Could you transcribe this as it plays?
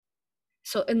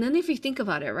So, and then if you think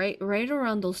about it, right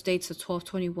around those dates of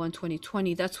 12/21,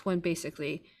 2020, that's when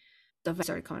basically the vaccine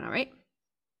started coming out, right?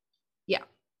 Yeah,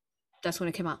 that's when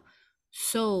it came out.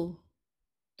 So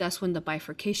that's when the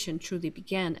bifurcation truly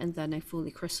began, and then it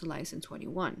fully crystallized in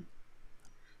 21.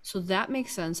 So that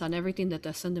makes sense on everything that the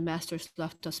Ascended Masters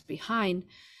left us behind,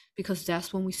 because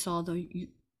that's when we saw the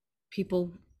people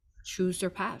choose their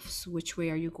paths. Which way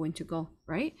are you going to go,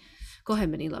 right? Go ahead,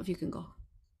 Minnie Love, you can go.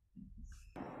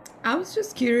 I was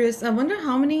just curious. I wonder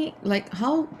how many, like,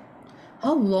 how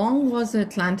long was the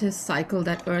Atlantis cycle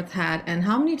that Earth had, and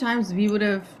how many times we would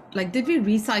have, like, did we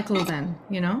recycle then?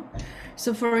 You know,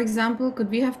 so for example,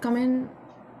 could we have come in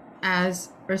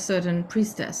as a certain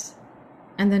priestess,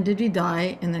 and then did we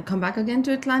die and then come back again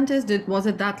to Atlantis? Was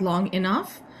it that long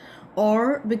enough?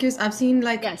 Or because I've seen,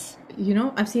 like, Yes.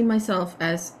 I've seen myself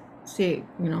as, say,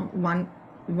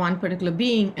 one particular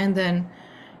being, and then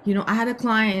I had a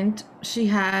client. She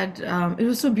had, it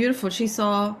was so beautiful. She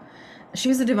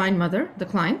was a divine mother, the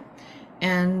client,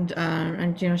 and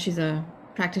she's a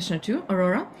practitioner too,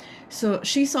 Aurora. So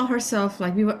she saw herself,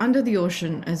 like, we were under the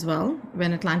ocean as well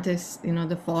when Atlantis,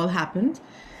 the fall happened,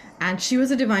 and she was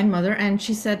a divine mother, and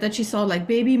she said that she saw, like,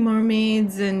 baby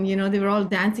mermaids, and they were all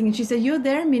dancing, and she said, "You're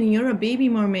there, Minnie. You're a baby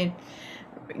mermaid."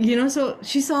 So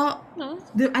she saw, No.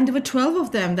 and there were 12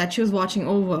 of them that she was watching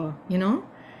over.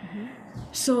 Mm-hmm.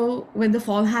 So when the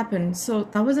fall happened, so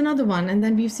that was another one, and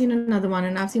then we've seen another one,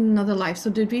 and I've seen another life. So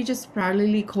did we just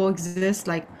parallelly coexist,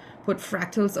 like put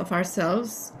fractals of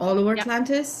ourselves all over Yep.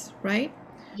 Atlantis, right?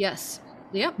 Yes.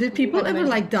 Yep. Did We people kind of ever, ended.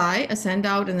 like, die, ascend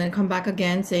out, and then come back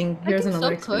again saying, I here's think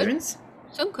another some could. experience?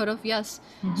 Some could have, yes.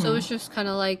 So it's just kind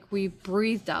of like we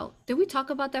breathed out. Did we talk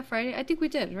about that Friday? I think we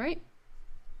did, right?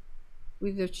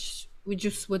 We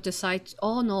just would decide.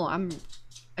 Oh no,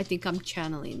 I think I'm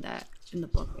channeling that in the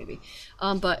book maybe.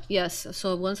 But yes.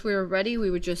 So once we were ready, we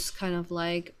would just kind of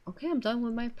like, okay, I'm done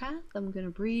with my path. I'm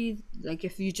gonna breathe. Like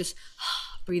if you just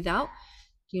breathe out,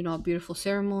 a beautiful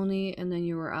ceremony, and then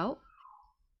you were out.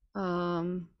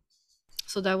 Um,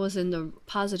 so that was in the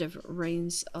positive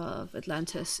reigns of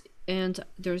Atlantis, and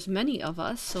there's many of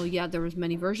us. So yeah, there was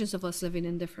many versions of us living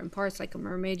in different parts, like a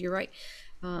mermaid. You're right.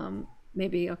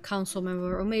 Maybe a council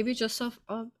member, or maybe just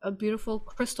a beautiful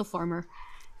crystal farmer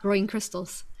growing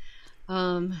crystals.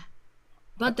 But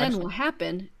I then just what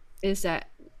happened is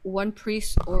that one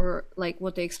priest, or like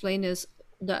what they explain is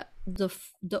that the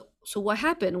so what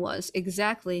happened was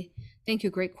exactly. Thank you,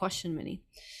 great question, Minnie.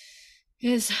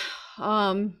 Is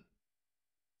um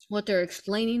what they're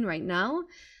explaining right now,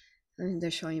 and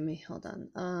they're showing me, hold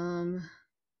on.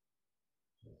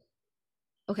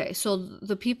 Okay, so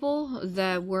the people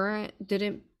that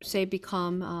didn't say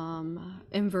become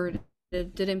inverted,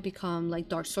 didn't become like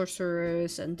dark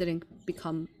sorcerers, and didn't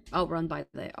become outrun by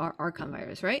the archon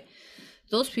virus, right?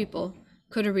 Those people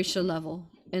couldn't reach the level,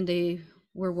 and they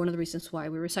were one of the reasons why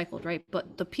we recycled, right?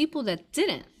 But the people that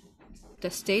didn't,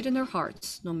 that stayed in their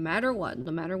hearts, no matter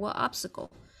what obstacle,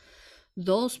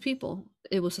 those people,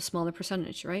 it was a smaller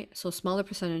percentage, right? So a smaller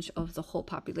percentage of the whole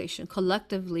population.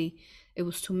 Collectively, it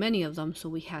was too many of them, so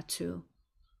we had to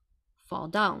fall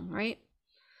down, right?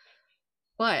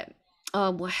 But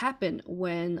what happened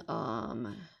when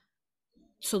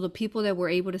so the people that were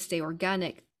able to stay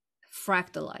organic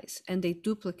fractalized, and they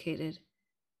duplicated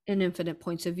in infinite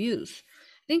points of views.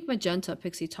 I think Magenta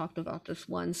Pixie talked about this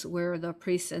once, where the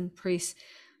priests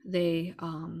they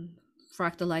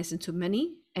fractalized into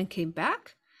many and came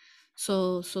back.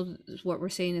 So what we're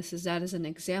saying is that is an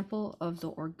example of the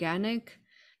organic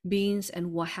beings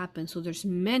and what happens. So there's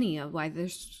many of why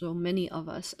there's so many of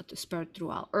us spread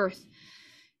throughout Earth.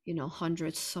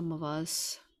 Hundreds, some of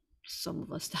us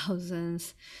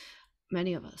thousands,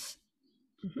 many of us.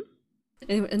 Mhm.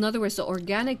 In other words, that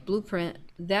organic blueprint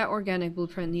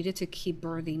needed to keep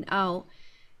birthing out,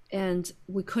 and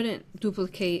we couldn't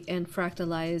duplicate and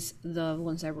fractalize the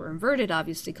ones that were inverted,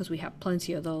 obviously, because we have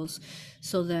plenty of those.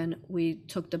 So then we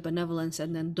took the benevolence,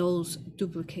 and then those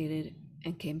duplicated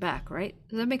and came back, right?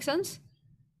 Does that make sense?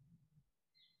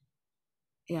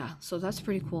 Yeah, so that's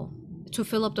pretty cool. To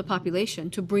fill up the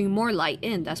population, to bring more light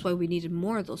in. That's why we needed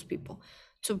more of those people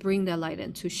to bring that light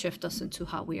in, to shift us into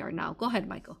how we are now. Go ahead,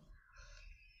 Michael.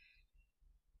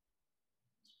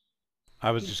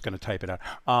 I was just going to type it out.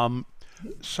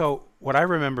 So what I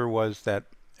remember was that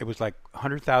it was like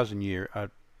 100,000 years,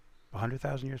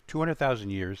 200,000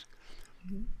 years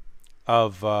Mhm.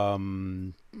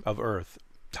 of Earth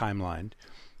timeline,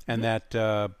 and that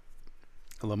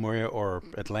Lemuria or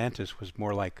Atlantis was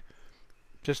more like,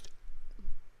 just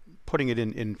putting it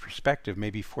in perspective,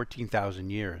 maybe 14,000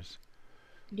 years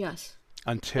Yes, that's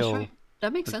until right.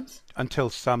 That makes sense. until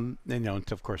some, until,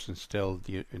 of course, until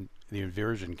the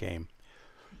inversion came.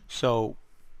 So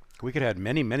we could have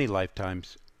many, many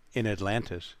lifetimes in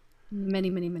Atlantis, Many,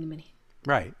 many, many, many.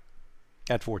 right?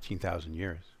 At 14,000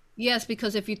 years. Yes,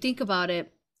 because if you think about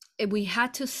it, we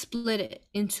had to split it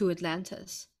into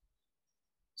Atlantis.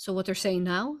 So what they're saying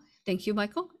now, thank you,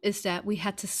 Michael, is that we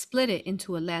had to split it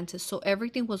into Atlantis. So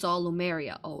everything was all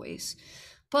Lumeria always.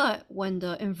 But when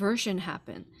the inversion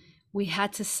happened, we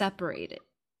had to separate it.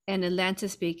 And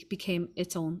Atlantis became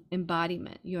its own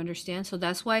embodiment. You understand? So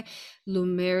that's why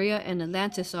Lumeria and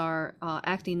Atlantis are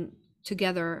acting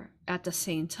together at the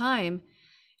same time,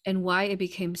 and why it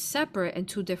became separate and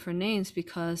two different names,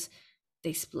 because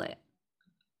they split,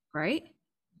 right?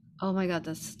 Oh my God,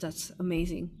 that's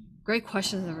amazing. Great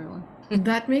questions, everyone.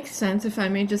 That makes sense. If I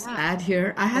may just Yeah. add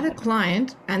here, I had a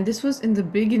client, and this was in the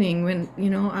beginning when,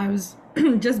 I was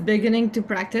just beginning to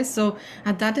practice. So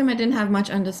at that time, I didn't have much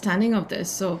understanding of this.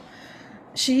 So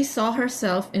she saw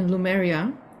herself in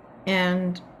Lumeria,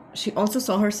 and she also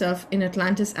saw herself in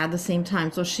Atlantis at the same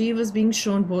time. So she was being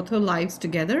shown both her lives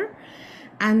together.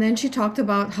 And then she talked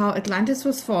about how Atlantis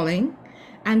was falling,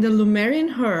 and the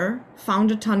Lumerian her found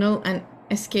a tunnel and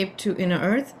escaped to inner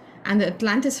Earth, and the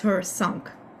Atlantis her sunk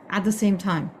at the same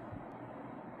time.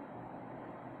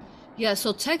 Yeah,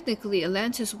 so technically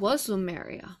Atlantis was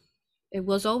Lumeria. It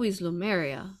was always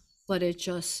Lumeria, but we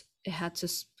had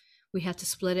to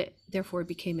split it, therefore it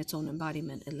became its own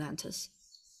embodiment, Atlantis.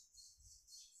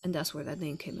 And that's where that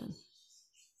name came in.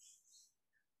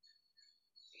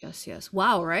 Yes, yes.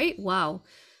 Wow, right? Wow.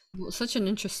 Well, such an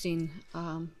interesting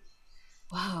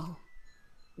wow.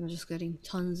 We're just getting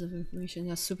tons of information.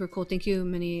 That's super cool. Thank you,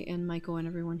 Minnie and Michael and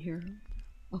everyone here.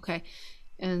 Okay.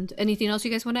 And anything else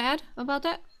you guys want to add about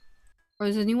that? Or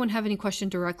does anyone have any question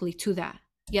directly to that?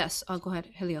 Yes, I'll go ahead,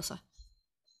 Heliosa.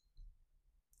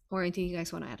 Or anything you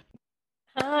guys want to add?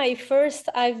 Hi, first,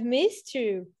 I've missed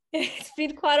you. It's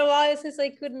been quite a while since I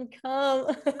couldn't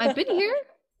come. I've been here.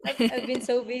 I've been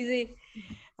so busy.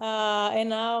 And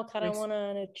now kind of Nice. want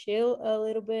to chill a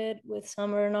little bit with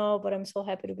summer and all, but I'm so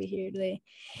happy to be here today.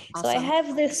 So I Awesome.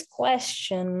 have this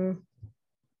question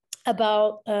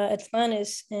about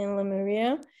Atlantis and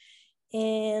Lemuria,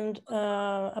 and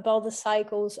about the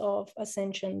cycles of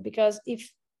ascension, because if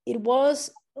it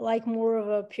was like more of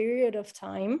a period of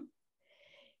time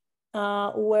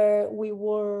where we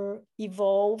were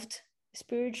evolved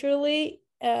spiritually,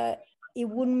 it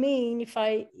would mean, if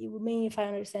I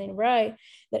understand it right,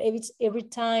 that every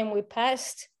time we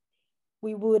passed,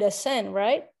 we would ascend,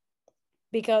 right?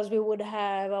 Because we would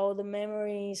have all the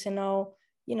memories and all,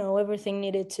 everything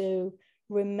needed to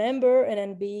remember and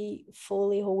then be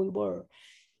fully who we were.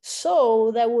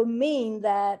 So that would mean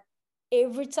that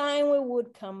every time we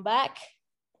would come back,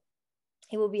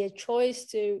 it would be a choice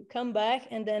to come back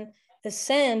and then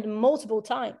ascend multiple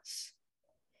times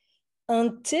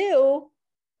until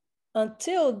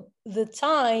the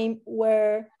time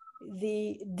where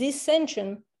the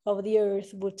descension of the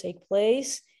earth would take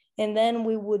place. And then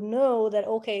we would know that,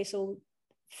 okay, so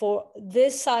for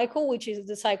this cycle, which is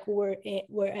the cycle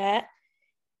we're at,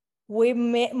 we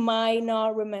might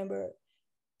not remember.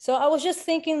 So I was just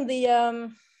thinking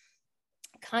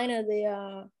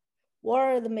what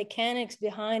are the mechanics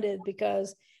behind it?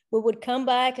 Because we would come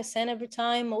back, ascend every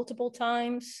time, multiple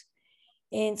times,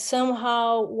 and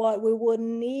somehow what we would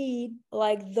need,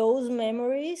 like those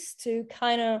memories to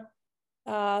kind of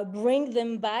bring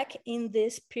them back in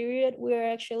this period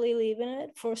we're actually living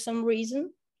it for some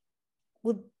reason.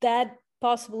 Would that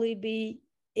possibly be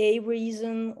a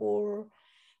reason, or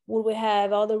would we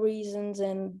have other reasons?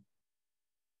 And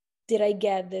did I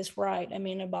get this right? I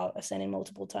mean, about ascending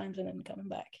multiple times and then coming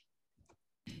back.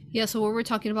 Yeah, so what we're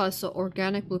talking about is the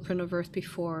organic blueprint of Earth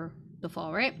before the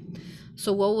fall, right?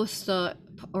 So what was the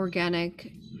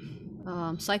organic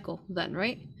cycle then,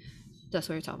 right? That's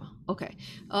what you're talking about. Okay.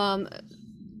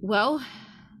 Well,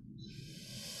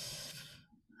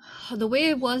 the way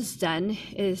it was then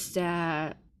is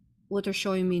that what they're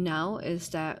showing me now is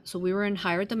that, so we were in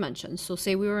higher dimensions. So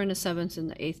say we were in the 7th and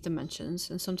the 8th dimensions,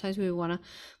 and sometimes we want to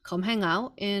come hang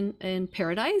out in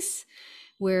paradise,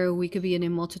 where we could be in a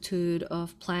multitude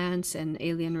of plants and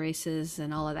alien races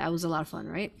and all of that. It was a lot of fun,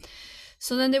 right?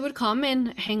 So then they would come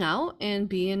and hang out and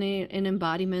be in an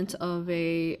embodiment of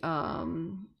a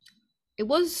it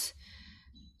wasn't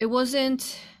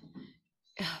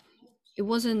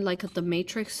like the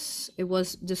Matrix.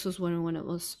 This was when it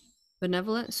was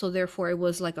benevolent, so therefore it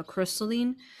was like a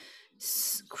crystalline,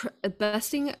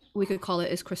 best thing we could call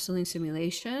it is crystalline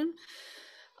simulation.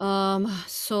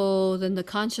 So then the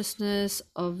consciousness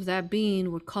of that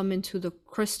being would come into the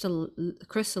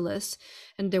chrysalis,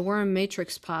 and there weren't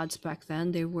matrix pods back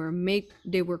then. They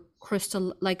were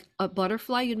crystal, like a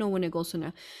butterfly, you know, when it goes in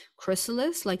a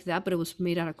chrysalis like that, but it was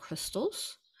made out of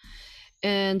crystals.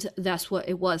 And that's what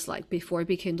it was like before it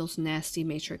became those nasty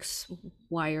matrix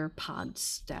wire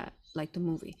pods that, like the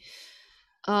movie.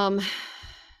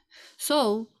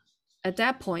 So at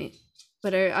that point,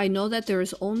 but I know that there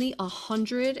is only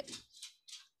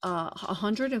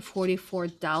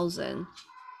 144,000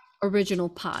 original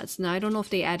pods. Now I don't know if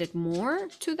they added more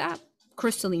to that,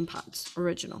 crystalline pods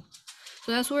original.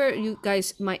 So that's where you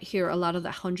guys might hear a lot of the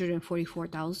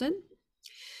 144,000.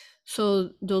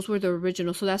 So those were the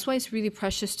original. So that's why it's really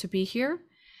precious to be here.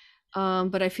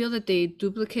 But I feel that they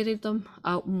duplicated them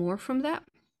out more from that.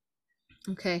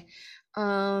 Okay.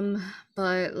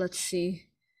 But let's see.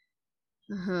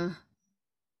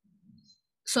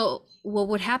 So what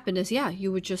would happen is, yeah,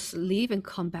 you would just leave and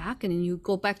come back, and then you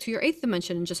go back to your 8th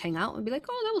dimension and just hang out and be like,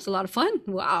 oh, that was a lot of fun.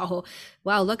 Wow.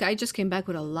 Look, I just came back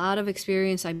with a lot of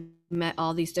experience. I met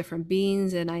all these different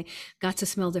beings, and I got to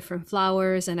smell different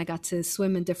flowers, and I got to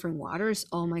swim in different waters.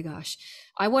 Oh my gosh.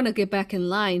 I want to get back in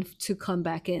line to come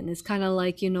back in. It's kind of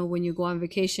like, you know, when you go on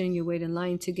vacation, you wait in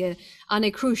line to get on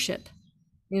a cruise ship,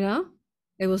 you know?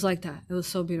 It was like that. It was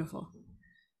so beautiful.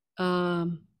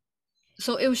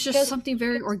 So it was just something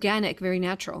very organic, very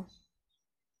natural.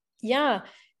 Yeah.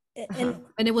 And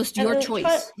it was your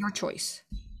choice. Your choice.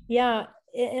 Yeah.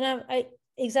 And I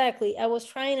exactly. I was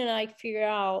trying to like figure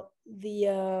out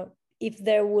the if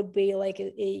there would be like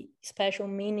a special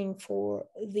meaning for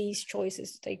these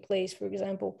choices to take place. For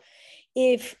example,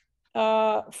 if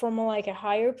from like a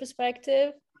higher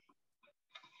perspective,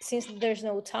 since there's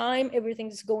no time,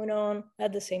 everything's going on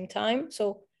at the same time.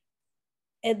 So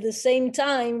at the same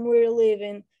time, we're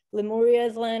living Lemuria,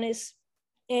 Atlantis,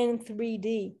 and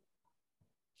 3D.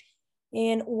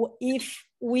 And if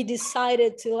we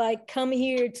decided to like come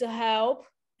here to help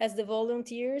as the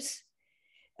volunteers,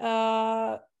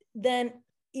 then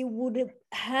it would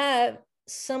have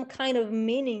some kind of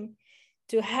meaning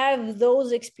to have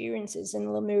those experiences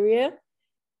in Lemuria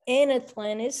and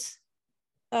Atlantis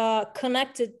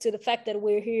connected to the fact that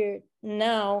we're here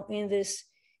now in this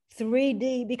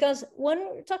 3D, because when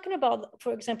we're talking about,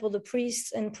 for example, the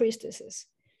priests and priestesses,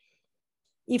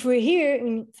 if we're here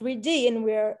in 3D and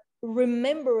we're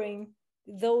remembering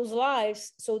those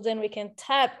lives, so then we can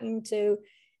tap into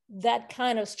that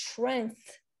kind of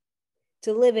strength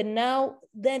to live it now,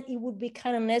 then it would be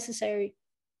kind of necessary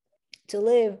to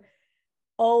live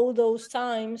all those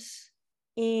times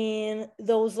in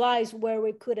those lives where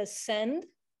we could ascend.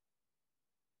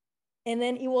 And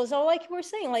then it was all like you were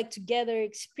saying, like together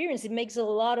experience. It makes a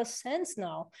lot of sense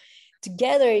now.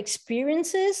 Together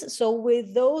experiences. So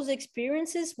with those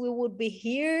experiences, we would be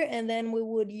here, and then we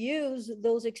would use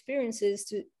those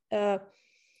experiences to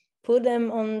put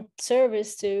them on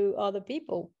service to other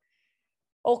people.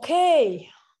 Okay,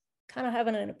 kind of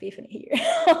having an epiphany here.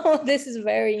 This is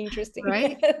very interesting.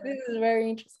 Right? This is very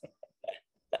interesting.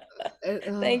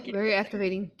 Thank you. Very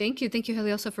activating. Thank you,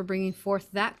 Heliosa, for bringing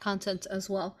forth that content as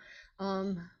well.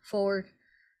 Forward.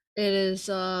 It is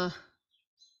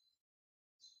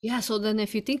yeah, so then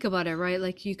if you think about it, right,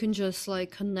 like you can just like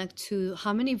connect to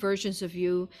how many versions of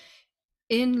you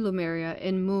in Lemuria,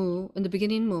 in Mu, in the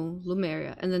beginning Mu,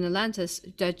 Lemuria, and then Atlantis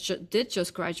that did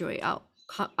just graduate out.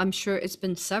 I'm sure it's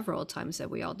been several times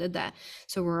that we all did that.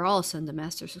 So we're all Ascended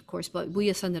Masters, of course, but we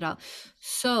ascended out.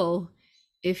 So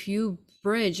if you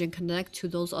bridge and connect to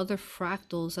those other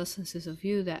fractals, essences of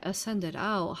you that ascended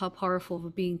out, how powerful of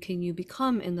a being can you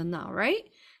become in the now, right?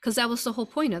 Because that was the whole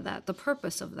point of that, the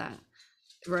purpose of that,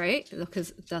 right?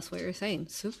 Because that's what you're saying.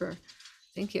 Super.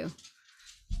 Thank you.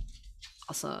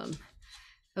 Awesome.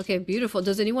 Okay, beautiful.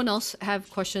 Does anyone else have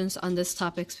questions on this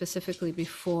topic specifically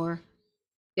before?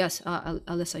 Yes,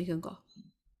 Alyssa, you can go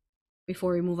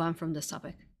before we move on from this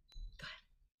topic.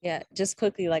 Yeah, just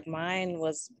quickly, like mine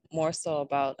was more so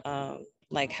about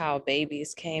like how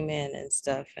babies came in and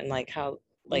stuff, and like how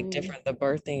like different the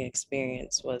birthing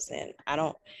experience was. And I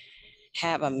don't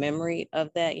have a memory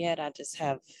of that yet. I just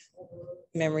have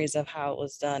memories of how it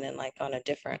was done and like on a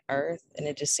different earth. And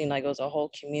it just seemed like it was a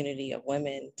whole community of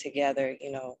women together,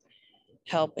 you know,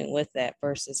 helping with that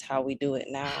versus how we do it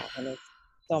now. And it's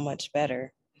so much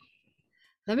better.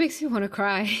 That makes me want to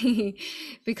cry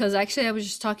because actually I was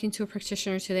just talking to a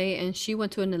practitioner today, and she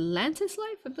went to an Atlantis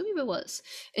life, I believe it was,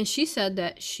 and she said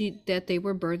that they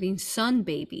were birthing sun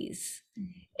babies,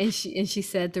 and she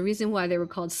said the reason why they were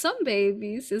called sun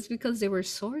babies is because they were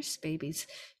source babies,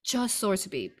 just source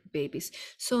babies.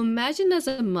 So imagine as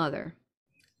a mother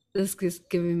This is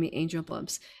giving me angel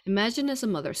bumps. Imagine as a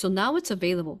mother. So now it's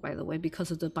available, by the way, because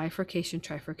of the bifurcation,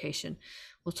 trifurcation.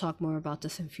 We'll talk more about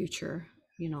this in future,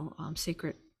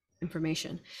 sacred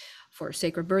information for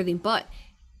sacred birthing. But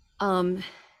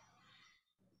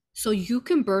so you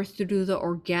can birth through the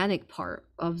organic part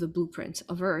of the blueprints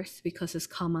of Earth because it's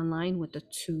come online with the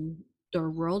two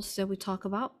worlds that we talk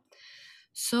about.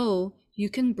 So you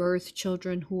can birth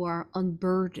children who are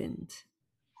unburdened,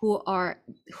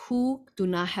 who do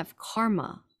not have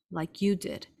karma like you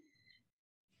did.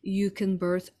 You can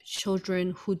birth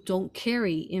children who don't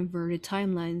carry inverted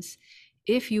timelines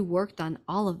if you worked on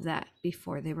all of that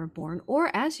before they were born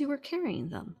or as you were carrying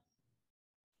them.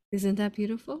 Isn't that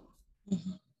beautiful?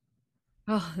 Mm-hmm.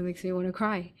 Oh, that makes me want to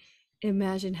cry.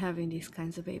 Imagine having these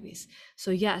kinds of babies.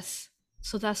 So yes,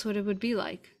 so that's what it would be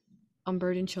like.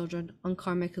 Unburdened children,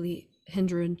 unkarmically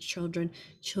hindered children,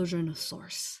 children of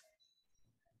source.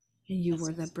 And you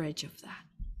were the bridge of that.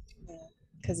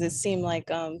 Because it seemed like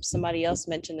somebody else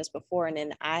mentioned this before, and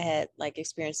then I had like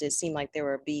experienced it. It seemed like there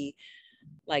would be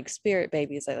like spirit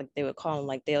babies, like they would call them,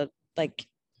 like they'll like,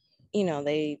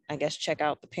 they I guess check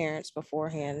out the parents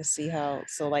beforehand and see how.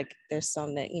 So like there's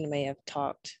some that may have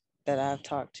talked that I've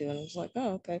talked to, and it's like,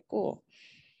 oh, okay, cool.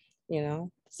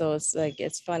 So it's like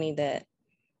it's funny that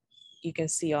you can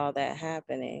see all that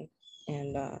happening,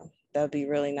 and that'd be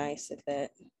really nice if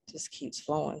that just keeps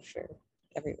flowing for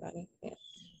everybody. Yeah.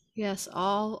 Yes,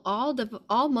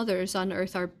 all mothers on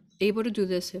earth are able to do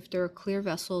this if they're a clear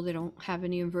vessel, they don't have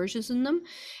any inversions in them,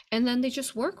 and then they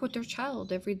just work with their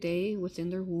child every day within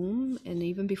their womb, and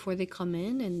even before they come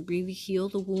in, and really heal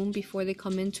the womb before they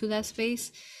come into that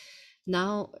space.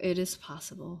 Now it is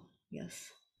possible.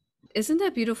 Yes. Isn't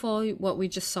that beautiful what we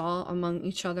just saw among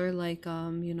each other, like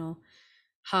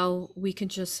how we can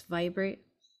just vibrate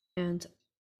and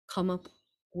come up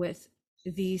with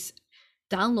these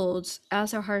downloads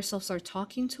as our higher selves are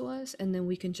talking to us, and then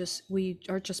we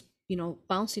are just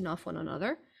bouncing off one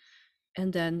another,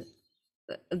 and then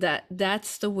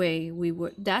that's the way we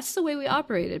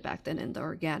operated back then in the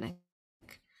organic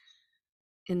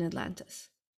in Atlantis.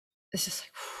 It's just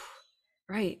like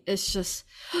right, it's just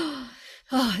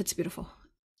oh, it's beautiful.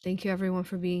 Thank you everyone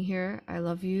for being here. I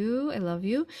love you.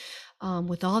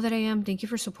 With all that I am, thank you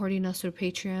for supporting us through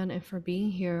Patreon and for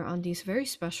being here on these very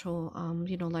special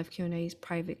live Q&As,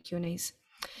 private Q&As.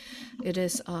 It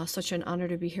is such an honor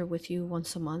to be here with you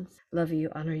once a month. Love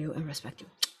you, honor you, and respect you.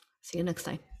 See you next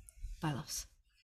time. Bye, loves.